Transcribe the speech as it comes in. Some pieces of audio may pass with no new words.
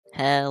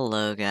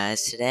Hello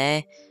guys,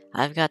 today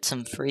I've got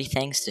some free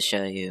things to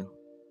show you.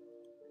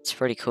 It's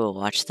pretty cool,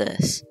 watch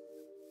this.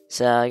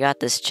 So I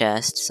got this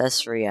chest, says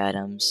free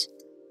items.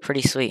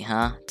 Pretty sweet,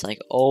 huh? It's like,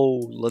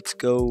 oh, let's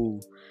go.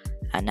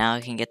 And now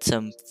I can get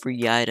some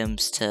free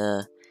items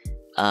to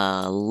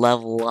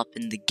level up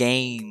in the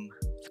game.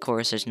 Of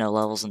course, there's no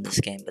levels in this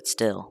game, but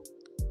still.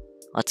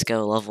 Let's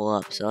go level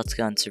up. So let's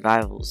go in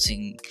survival so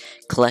you can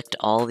collect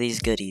all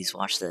these goodies.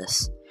 Watch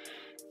this.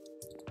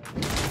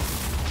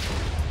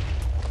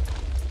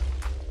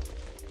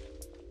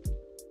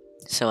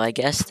 So I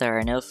guess there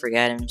are no free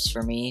items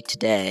for me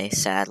today,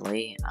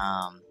 sadly.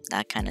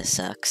 That kind of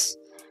sucks.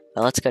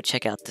 But let's go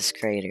check out this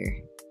crater.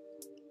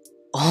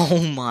 Oh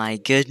my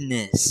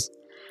goodness.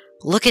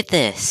 Look at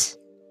this.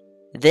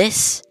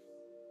 This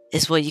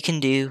is what you can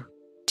do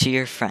to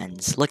your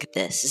friends. Look at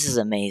this. This is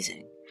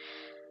amazing.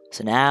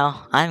 So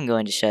now I'm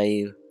going to show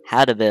you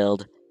how to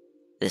build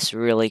this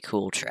really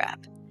cool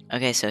trap.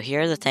 Okay, so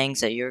here are the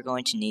things that you're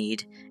going to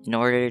need in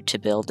order to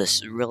build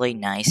this really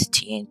nice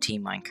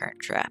TNT Minecart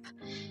Trap.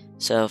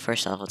 So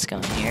first off, let's go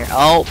in here.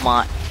 Oh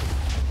my.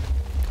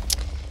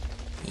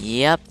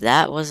 Yep,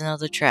 that was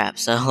another trap.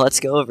 So let's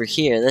go over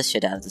here. This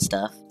should have the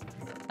stuff.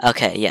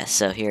 Okay, yes,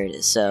 so here it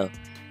is. So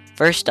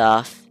first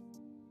off,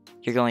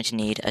 you're going to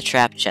need a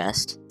trap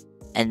chest,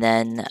 and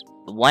then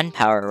one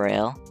power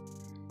rail,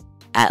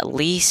 at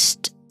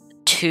least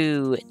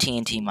 2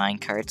 TNT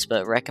minecarts,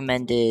 but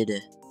recommended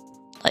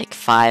like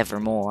 5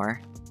 or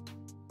more,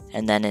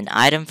 and then an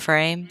item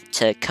frame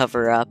to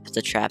cover up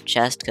the trap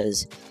chest,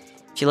 because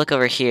if you look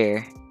over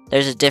here,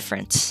 there's a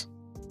difference.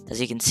 As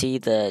you can see,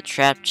 the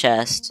trap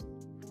chest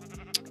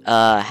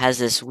has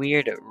this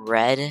weird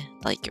red,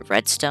 like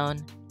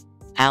redstone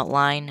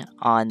outline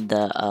on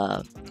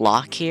the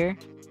block here.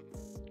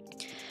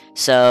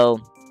 So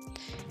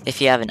if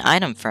you have an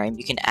item frame,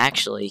 you can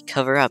actually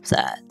cover up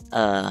that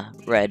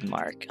red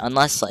mark,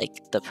 unless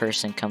like the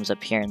person comes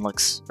up here and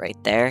looks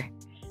right there.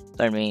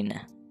 But I mean,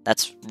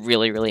 that's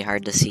really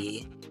hard to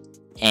see,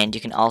 and you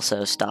can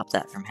also stop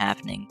that from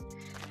happening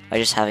by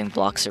just having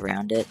blocks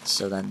around it,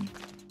 so then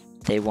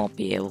they won't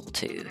be able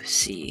to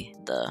see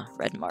the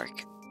red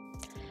mark.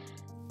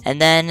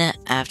 And then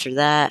after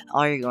that,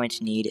 all you're going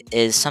to need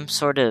is some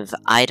sort of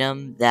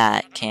item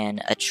that can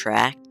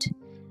attract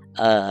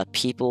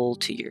people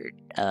to your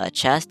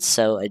chest.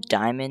 So a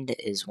diamond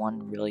is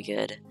one really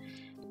good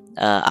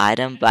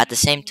item, but at the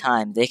same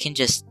time, they can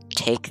just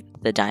take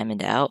the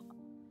diamond out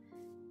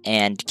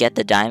and get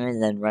the diamond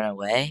and then run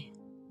away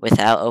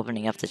without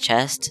opening up the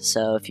chest.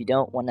 So if you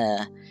don't want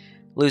to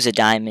lose a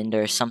diamond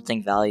or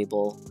something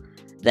valuable,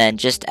 then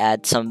just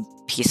add some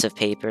piece of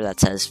paper that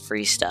says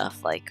free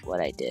stuff, like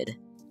what I did.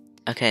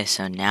 Okay,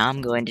 so now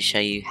I'm going to show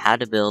you how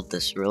to build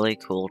this really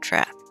cool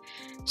trap.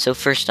 So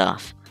first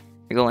off,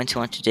 you're going to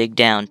want to dig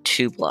down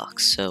 2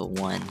 blocks, so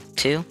 1,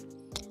 2,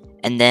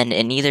 and then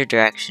in either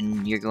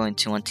direction you're going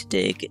to want to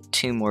dig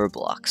 2 more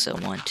blocks, so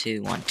 1,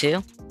 2, 1,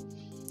 2.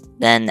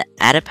 Then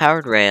add a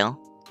powered rail,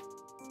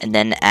 and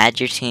then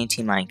add your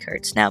TNT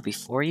minecarts. Now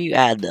before you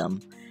add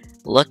them,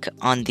 look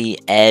on the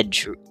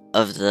edge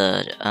of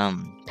the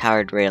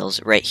powered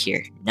rails right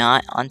here.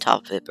 Not on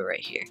top of it, but right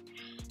here.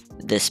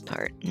 This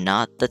part.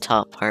 Not the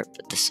top part,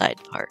 but the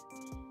side part.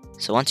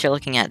 So once you're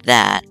looking at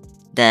that,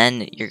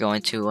 then you're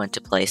going to want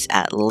to place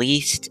at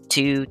least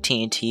 2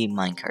 TNT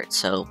minecarts.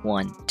 So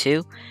 1,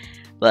 2.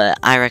 But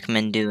I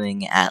recommend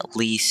doing at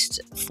least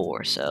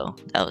 4. So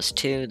that was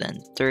 2,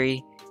 then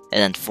 3,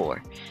 and then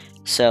 4.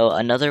 So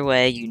another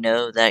way you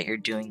know that you're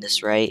doing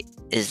this right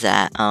is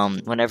that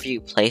whenever you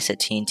place a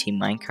TNT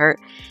minecart,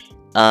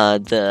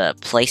 the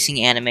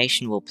placing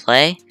animation will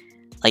play.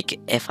 Like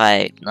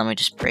let me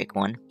just break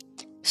one.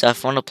 So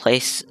if I want to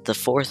place the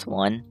 4th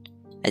one,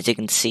 as you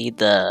can see,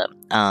 the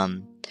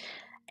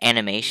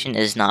animation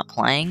is not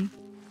playing.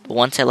 But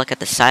once I look at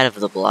the side of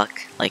the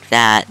block like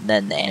that,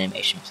 then the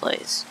animation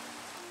plays.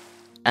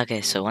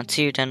 Okay, so once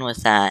you're done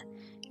with that,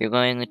 you're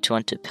going to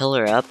want to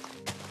pillar up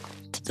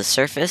to the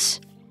surface,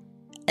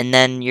 and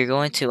then you're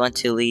going to want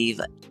to leave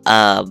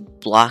a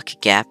block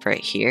gap right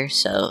here,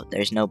 so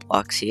there's no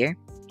blocks here,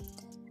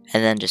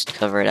 and then just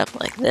cover it up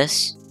like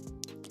this,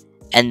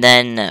 and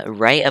then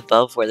right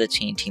above where the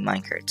TNT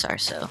minecarts are,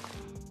 so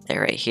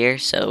they're right here,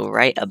 so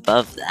right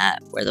above that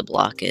where the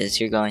block is,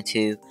 you're going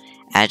to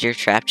add your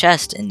trap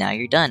chest, and now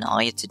you're done.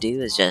 All you have to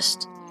do is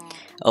just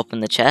open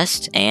the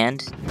chest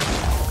and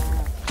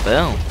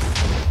boom.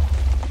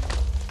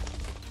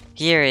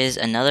 Here is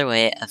another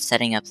way of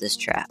setting up this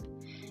trap.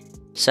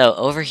 So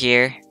over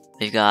here,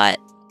 we've got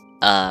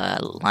a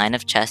line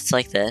of chests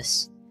like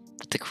this,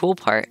 but the cool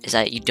part is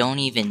that you don't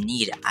even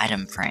need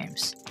item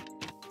frames.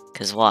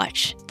 Because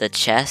watch, the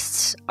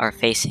chests are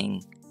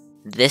facing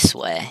this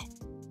way,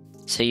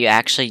 so you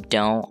actually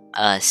don't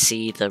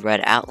see the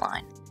red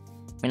outline.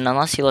 I mean,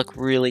 unless you look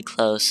really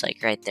close, like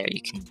right there,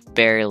 you can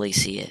barely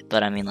see it.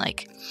 But I mean,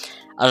 like,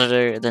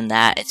 other than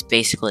that, it's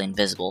basically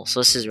invisible.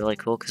 So this is really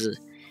cool because,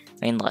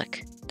 I mean,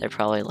 look, they're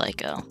probably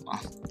like, oh,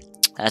 well,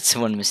 that's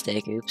one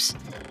mistake, oops.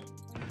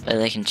 But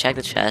they can check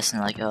the chest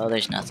and like, oh,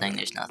 there's nothing,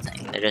 there's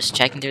nothing. They're just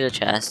checking through the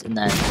chest, and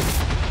then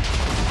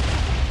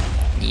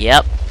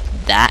Yep,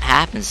 that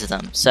happens to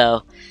them.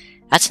 So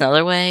that's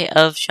another way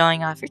of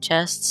showing off your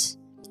chests.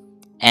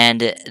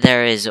 And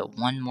there is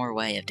one more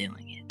way of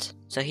doing it.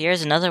 So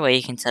here's another way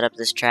you can set up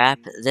this trap.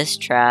 This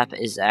trap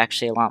is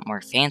actually a lot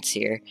more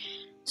fancier.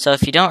 So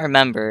if you don't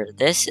remember,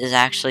 this is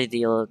actually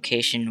the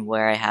location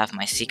where I have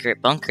my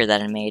secret bunker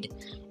that I made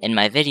in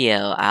my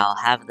video. I'll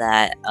have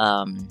that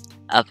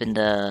up in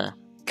the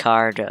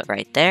card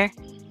right there.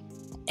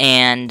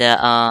 And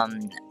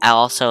I'll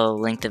also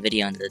link the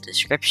video in the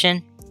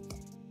description.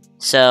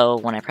 So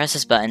when I press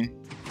this button,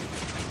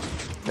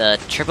 the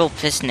triple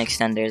piston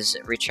extenders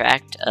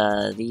retract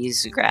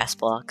these grass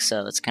blocks,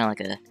 so it's kind of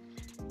like a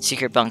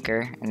secret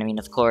bunker. And I mean,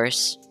 of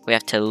course, we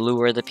have to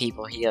lure the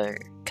people here,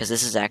 because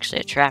this is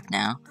actually a trap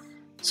now.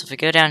 So if we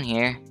go down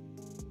here,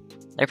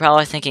 they're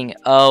probably thinking,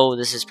 oh,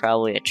 this is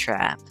probably a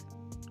trap.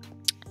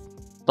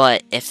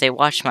 But if they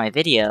watch my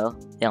video,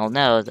 they'll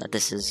know that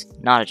this is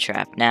not a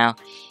trap. Now,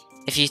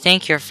 if you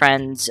think your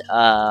friends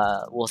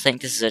will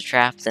think this is a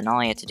trap, then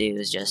all you have to do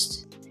is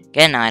just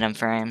get an item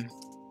frame,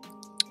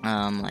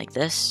 like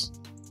this,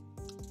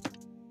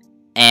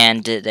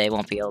 and they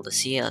won't be able to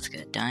see it. Let's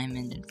get a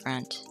diamond in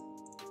front,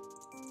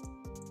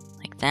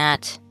 like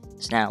that.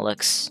 So now it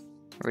looks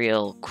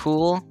real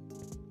cool.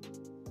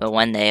 But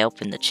when they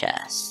open the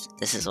chest,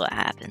 this is what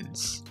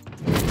happens.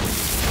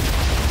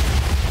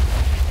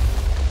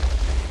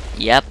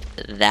 Yep,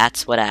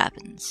 that's what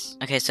happens.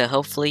 Okay, so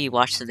hopefully you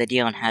watched the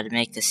video on how to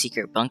make the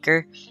secret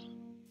bunker.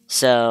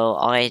 So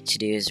all I have to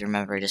do is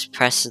remember, just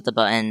press the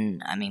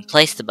button,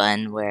 place the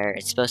button where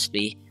it's supposed to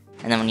be.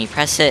 And then when you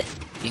press it,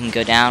 you can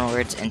go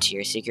downwards into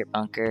your secret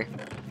bunker.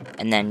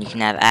 And then you can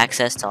have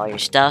access to all your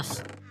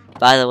stuff.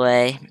 By the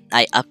way,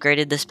 I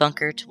upgraded this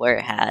bunker to where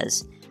it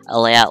has a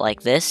layout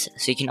like this.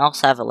 So you can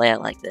also have a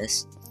layout like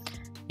this.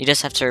 You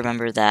just have to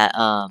remember that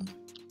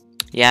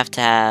you have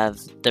to have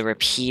the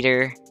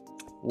repeater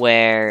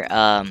where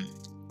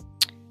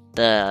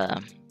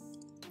the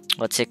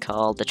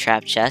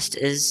trap chest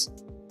is.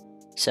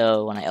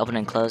 So when I open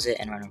and close it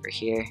and run over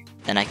here,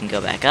 then I can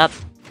go back up.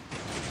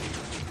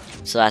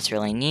 So that's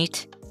really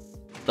neat.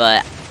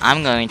 But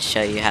I'm going to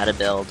show you how to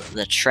build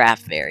the trap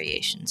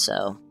variation.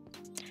 So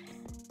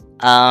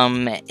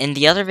in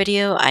the other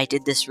video, I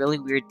did this really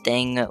weird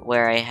thing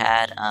where I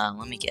had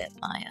let me get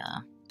my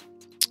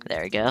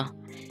there we go.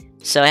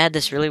 So I had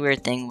this really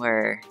weird thing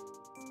where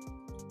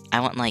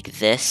I went like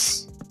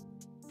this,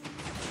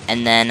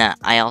 and then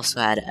I also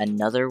had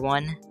another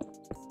one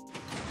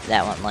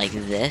that went like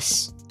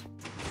this.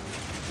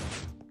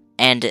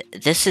 And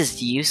this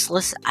is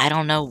useless. I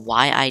don't know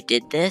why I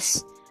did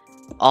this.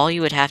 All you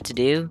would have to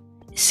do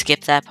is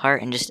skip that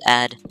part and just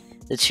add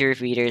the 2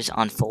 repeaters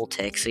on full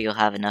tick, so you'll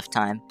have enough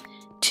time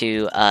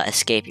to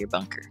escape your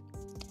bunker.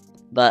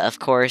 But of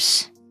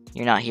course,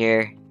 you're not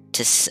here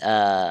to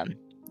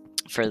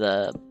for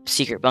the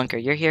secret bunker.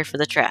 You're here for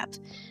the trap.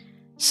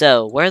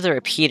 So where the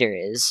repeater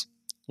is,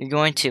 you're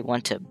going to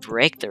want to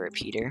break the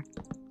repeater,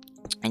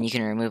 and you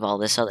can remove all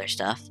this other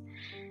stuff.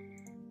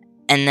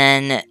 And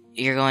then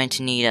you're going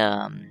to need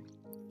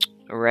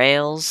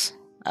rails,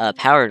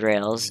 powered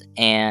rails,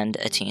 and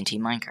a TNT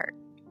minecart.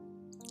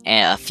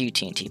 And a few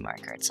TNT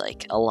minecarts,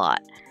 like a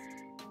lot.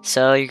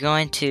 So you're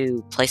going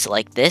to place it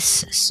like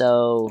this.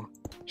 So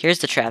here's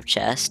the trap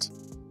chest.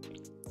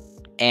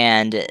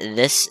 And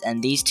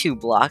these 2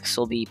 blocks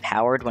will be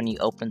powered when you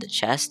open the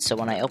chest. So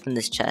when I open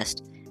this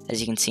chest, as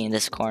you can see in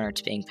this corner,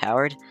 it's being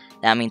powered.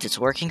 That means it's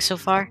working so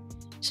far.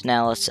 So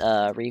now let's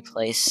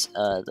replace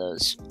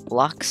those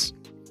blocks.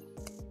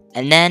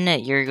 And then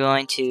you're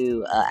going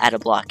to add a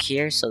block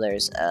here, so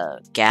there's a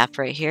gap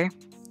right here.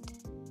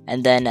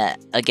 And then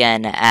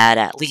again, add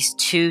at least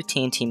 2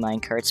 TNT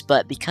minecarts,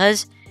 but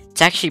because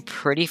it's actually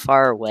pretty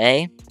far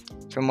away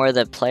from where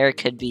the player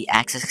could be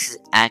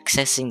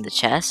accessing the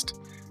chest,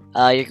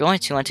 you're going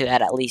to want to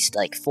add at least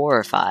like 4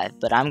 or 5,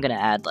 but I'm going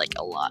to add like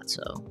a lot.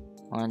 So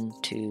 1,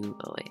 2,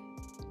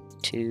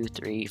 2,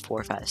 3,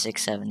 4, 5,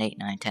 6, 7, 8,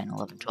 9, 10,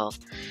 11, 12,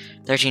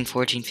 13,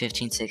 14,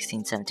 15,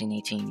 16, 17,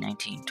 18,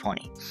 19,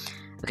 20.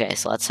 Okay,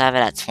 so let's have it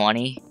at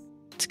 20.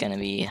 It's going to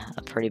be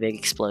a pretty big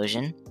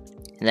explosion.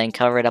 And then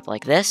cover it up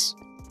like this.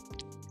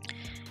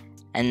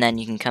 And then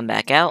you can come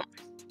back out.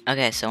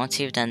 Okay, so once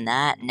you've done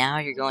that, now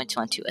you're going to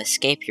want to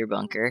escape your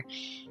bunker.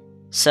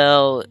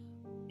 So,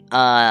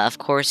 of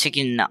course, you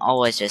can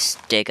always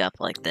just dig up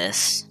like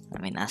this.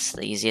 That's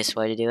the easiest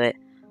way to do it.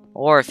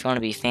 Or if you want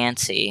to be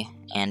fancy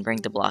and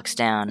bring the blocks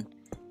down,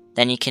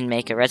 then you can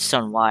make a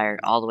redstone wire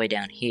all the way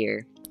down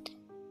here.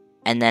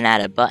 And then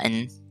add a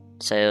button.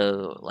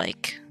 So,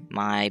 like,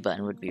 my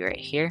button would be right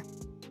here.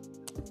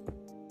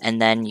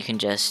 And then you can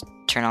just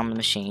turn on the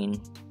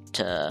machine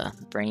to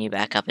bring you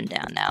back up and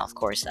down. Now, of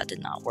course, that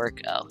did not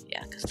work. Oh,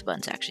 yeah, because the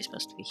button's actually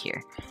supposed to be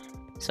here.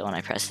 So when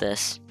I press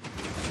this,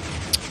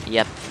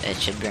 yep, it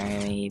should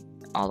bring me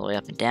all the way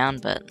up and down,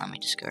 but let me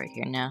just go right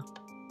here now.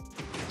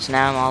 So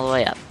now I'm all the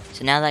way up.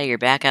 So now that you're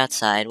back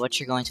outside, what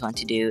you're going to want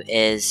to do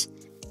is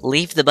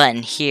leave the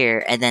button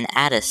here and then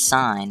add a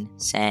sign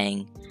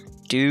saying,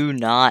 "Do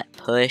not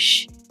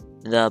push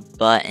the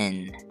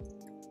button."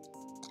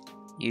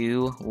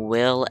 you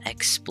will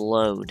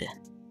explode.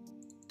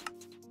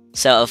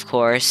 So of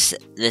course,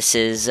 this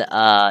is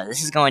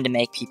going to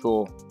make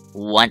people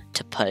want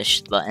to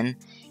push the button,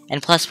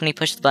 and plus when you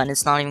push the button,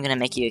 it's not even going to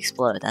make you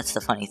explode. That's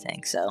the funny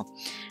thing. So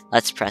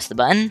let's press the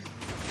button.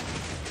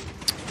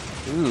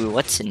 Ooh,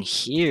 what's in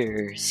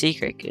here?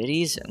 Secret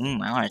goodies? I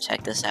want to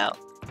check this out.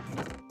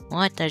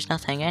 What? There's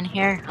nothing in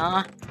here?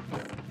 Huh?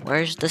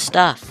 Where's the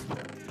stuff?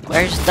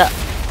 Where's the...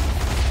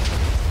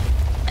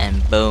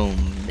 And boom,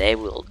 they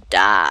will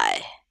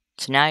die.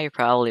 So now you're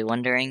probably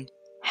wondering,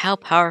 how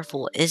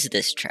powerful is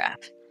this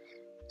trap?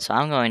 So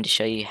I'm going to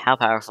show you how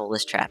powerful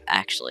this trap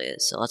actually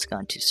is. So let's go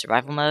into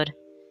survival mode,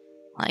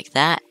 like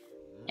that.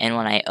 And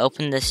when I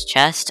open this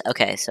chest,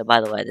 okay, so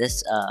by the way,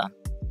 this,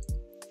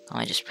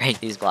 I just break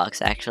these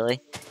blocks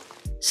actually.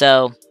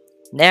 So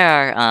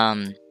there are,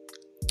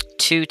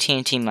 2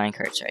 TNT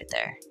minecarts right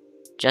there.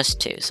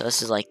 Just 2, so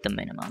this is like the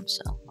minimum,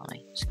 so let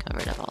me just cover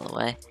it up all the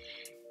way.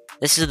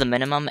 This is the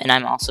minimum, and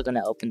I'm also going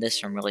to open this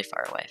from really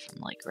far away,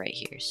 from like right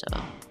here, so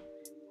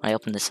when I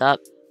open this up,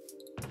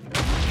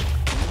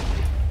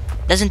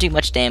 doesn't do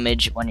much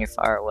damage when you're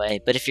far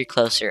away, but if you're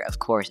closer, of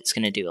course, it's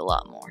going to do a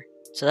lot more.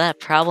 So that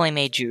probably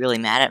made you really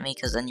mad at me,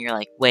 because then you're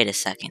like, wait a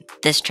second,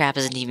 this trap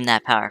isn't even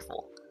that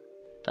powerful.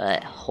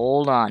 But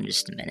hold on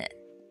just a minute.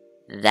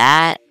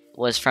 That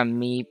was from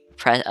me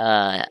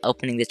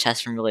opening the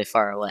chest from really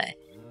far away.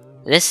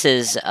 This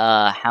is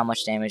how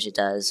much damage it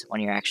does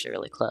when you're actually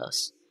really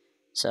close.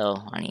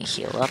 So I need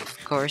to heal up,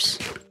 of course.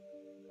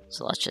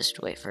 So let's just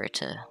wait for it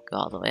to go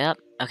all the way up.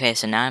 Okay,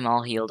 so now I'm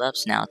all healed up,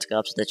 so now let's go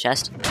up to the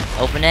chest,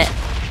 open it,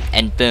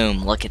 and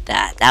boom, look at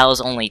that. That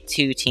was only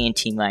 2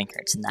 TNT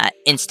minecarts, and that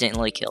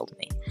instantly killed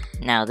me.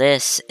 Now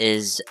this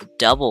is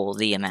double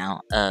the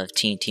amount of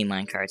TNT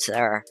minecarts.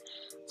 There are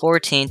 4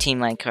 TNT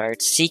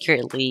minecarts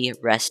secretly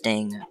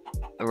resting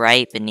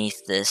right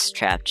beneath this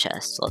trap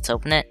chest. So let's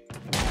open it.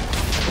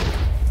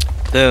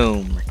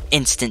 Boom,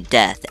 instant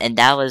death, and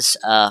that was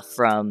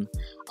from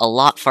a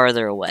lot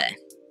farther away.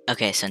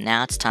 Okay, so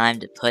now it's time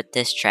to put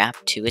this trap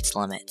to its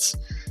limits.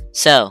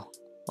 So,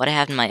 what I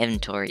have in my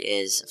inventory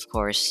is, of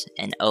course,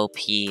 an OP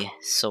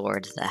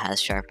sword that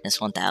has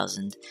sharpness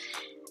 1000.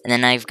 And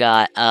then I've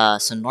got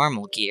some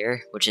normal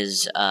gear, which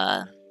is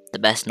the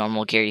best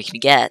normal gear you can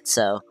get.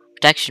 So,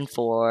 protection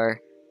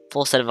 4,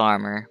 full set of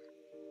armor.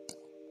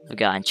 We've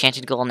got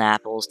enchanted golden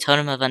apples,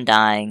 totem of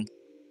undying,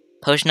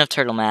 potion of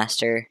turtle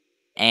master,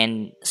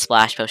 and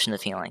splash potion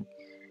of healing.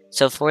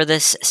 So for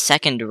this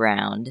second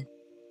round,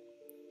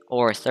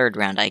 or third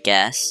round I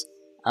guess,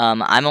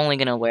 I'm only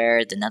going to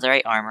wear the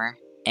netherite armor,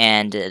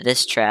 and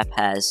this trap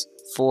has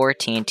 4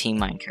 TNT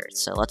minecarts.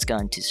 So let's go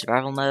into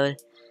survival mode,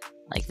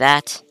 like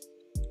that.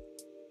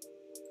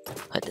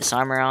 Put this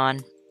armor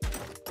on,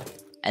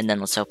 and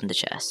then let's open the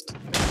chest.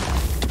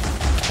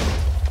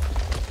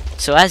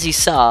 So as you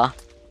saw,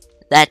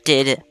 that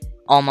did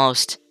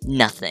almost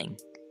nothing.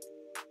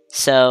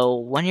 So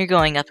when you're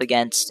going up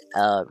against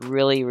a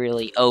really,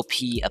 really OP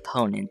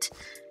opponent,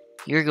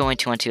 you're going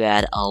to want to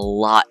add a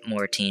lot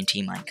more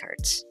TNT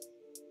minecarts.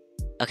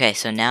 Okay,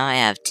 so now I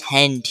have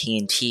 10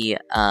 TNT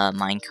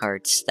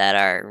minecarts that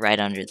are right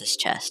under this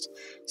chest.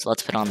 So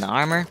let's put on the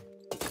armor,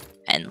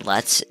 and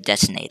let's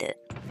detonate it.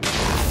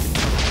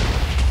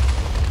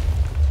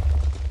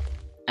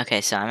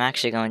 Okay, so I'm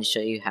actually going to show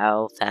you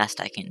how fast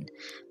I can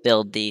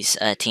build these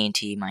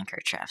TNT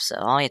minecart traps. So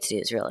all you have to do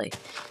is really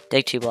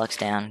dig 2 blocks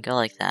down, go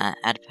like that,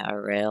 add a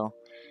power rail,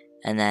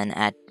 and then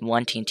add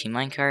 1 TNT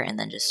minecart, and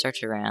then just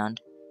search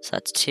around. So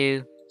that's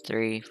 2,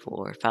 3,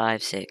 4,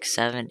 5, 6,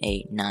 7,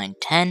 8, 9,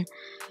 10.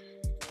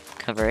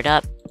 Cover it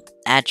up,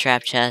 add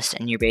trap chest,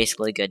 and you're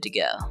basically good to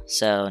go.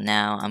 So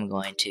now I'm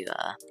going to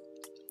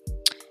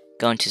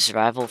go into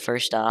survival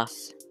first off.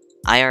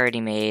 I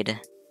already made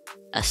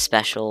a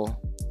special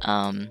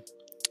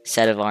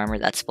set of armor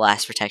that's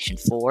blast protection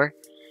 4.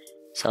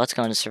 So let's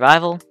go into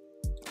survival,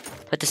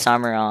 put this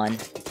armor on.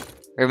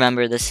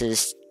 Remember, this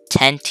is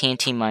 10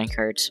 TNT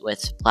minecarts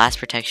with blast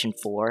protection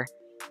 4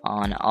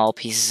 on all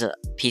pieces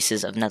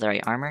of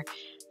netherite armor.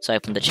 So I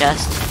open the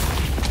chest,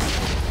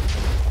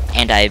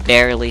 and I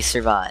barely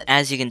survived.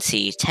 As you can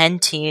see, 10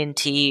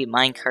 TNT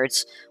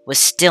minecarts was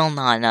still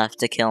not enough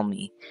to kill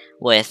me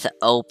with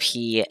OP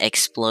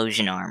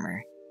explosion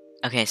armor.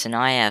 Okay, so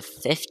now I have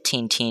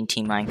 15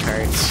 TNT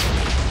minecarts.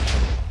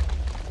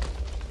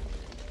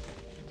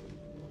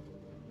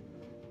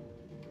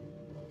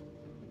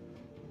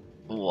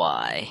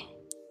 Why?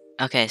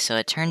 Okay, so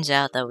it turns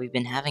out that we've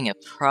been having a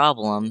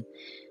problem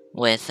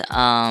with the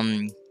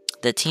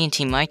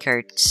TNT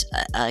minecarts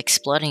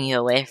exploding you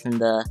away from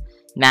the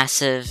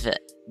massive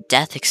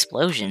death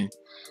explosion.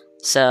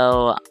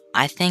 So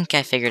I think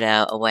I figured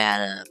out a way how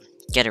to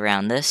get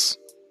around this.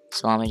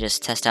 So let me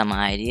just test out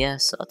my idea.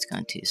 So let's go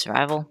into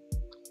survival.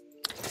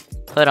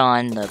 Put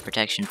on the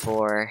protection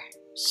 4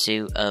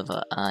 suit of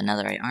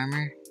netherite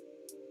armor,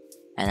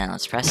 and then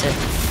let's press it.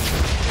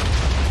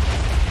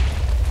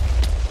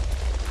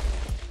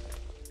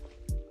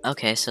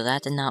 Okay, so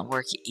that did not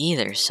work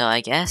either, so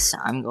I guess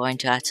I'm going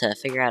to have to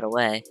figure out a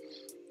way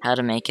how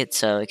to make it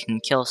so it can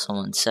kill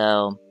someone.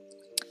 So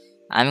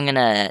I'm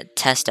gonna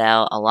test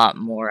out a lot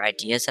more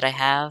ideas that I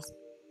have,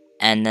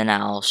 and then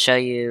I'll show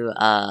you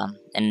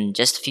in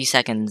just a few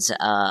seconds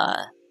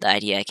the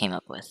idea I came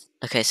up with.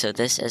 Okay, so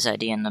this is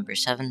idea number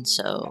 7,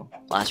 so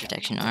blast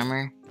protection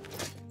armor.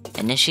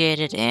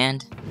 Initiated,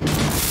 and...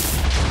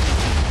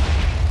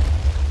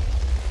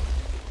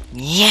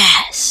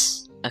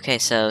 yes! Okay,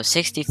 so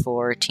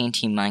 64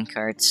 TNT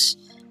minecarts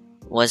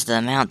was the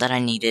amount that I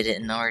needed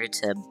in order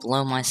to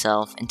blow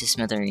myself into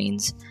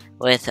smithereens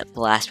with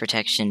blast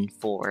protection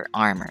for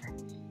armor.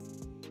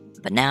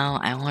 But now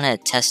I want to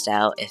test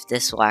out if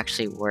this will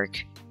actually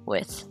work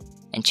with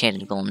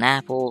Enchanted Golden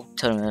Apple,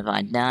 Totem of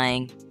Divine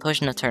Dying,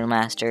 Potion of Turtle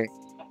Master,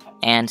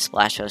 and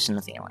Splash Potion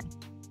of Healing.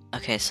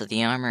 Okay, so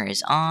the armor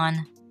is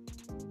on,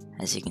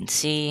 as you can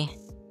see.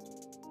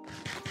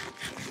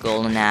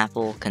 Golden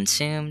Apple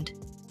consumed,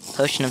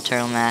 Potion of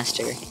Turtle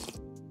Master,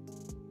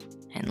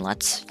 and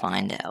let's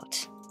find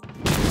out.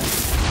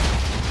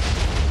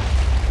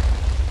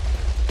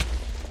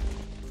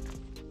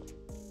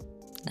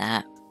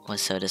 That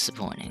was so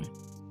disappointing.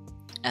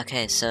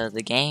 Okay, so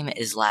the game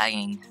is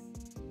lagging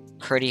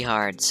pretty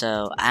hard,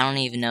 so I don't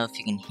even know if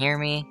you can hear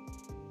me,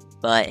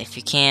 but if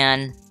you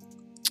can,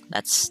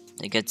 that's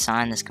a good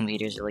sign. This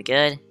computer is really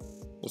good.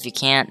 If you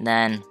can't,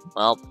 then,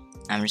 well,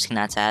 I'm just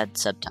gonna have to add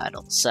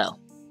subtitles. So,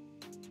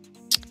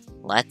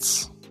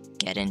 let's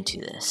get into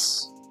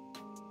this.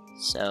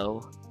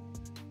 So,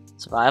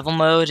 survival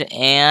mode,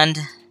 and...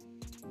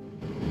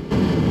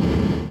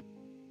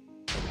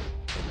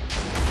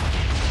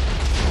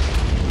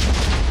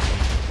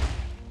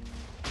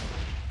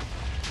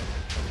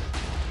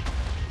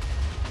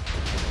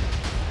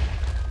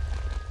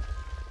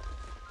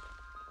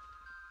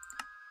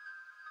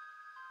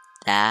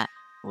 that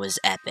was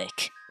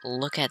epic.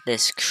 Look at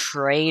this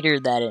crater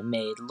that it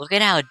made. Look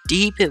at how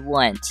deep it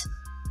went.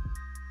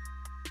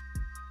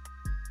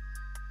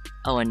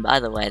 Oh, and by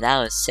the way, that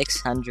was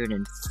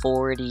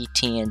 640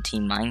 TNT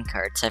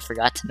minecarts. I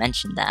forgot to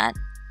mention that.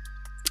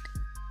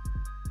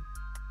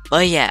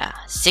 But yeah,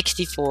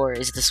 64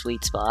 is the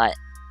sweet spot.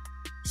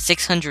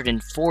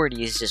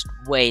 640 is just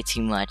way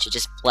too much. It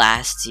just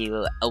blasts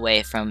you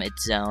away from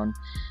its zone.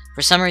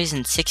 For some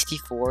reason,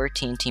 64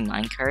 TNT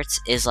minecarts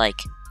is like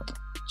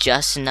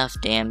just enough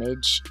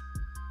damage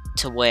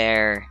to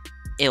where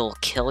it will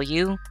kill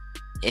you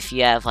if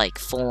you have like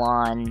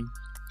full-on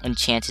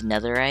enchanted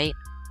netherite.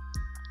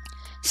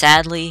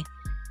 Sadly,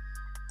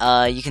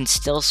 you can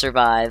still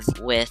survive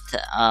with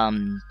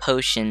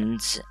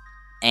potions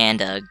and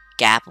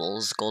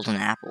gapples, golden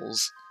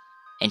apples,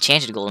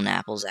 enchanted golden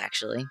apples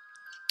actually.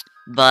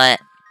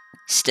 But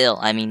still,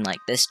 I mean, like,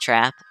 this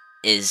trap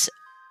is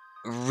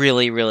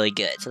really, really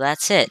good. So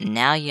that's it.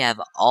 Now you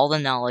have all the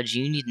knowledge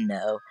you need to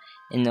know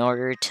in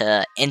order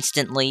to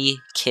instantly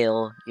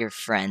kill your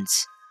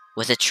friends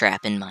with a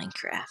trap in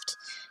Minecraft.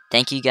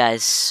 Thank you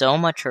guys so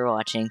much for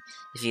watching.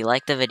 If you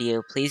liked the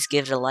video, please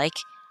give it a like.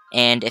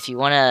 And if you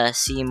want to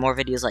see more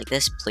videos like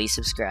this, please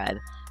subscribe.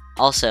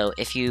 Also,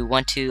 if you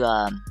want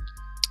to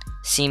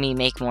see me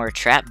make more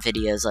trap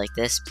videos like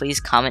this, please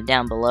comment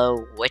down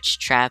below which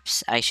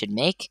traps I should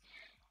make.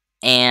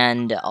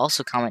 And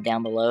also comment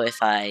down below if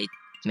I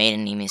made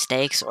any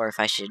mistakes or if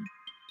I should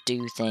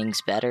do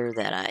things better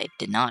that I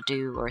did not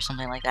do or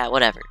something like that,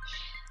 whatever.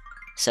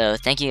 So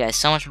thank you guys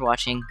so much for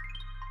watching.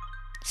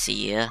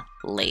 See ya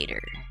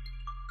later.